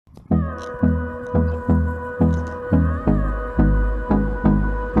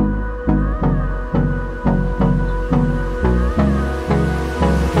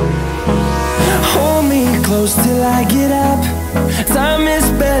Hold me close till I get up. Time is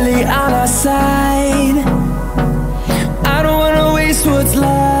barely on our side. I don't wanna waste what's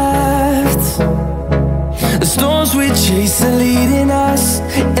left. The storms we chase are leading us,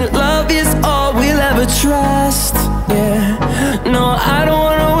 and love is all we'll ever trust.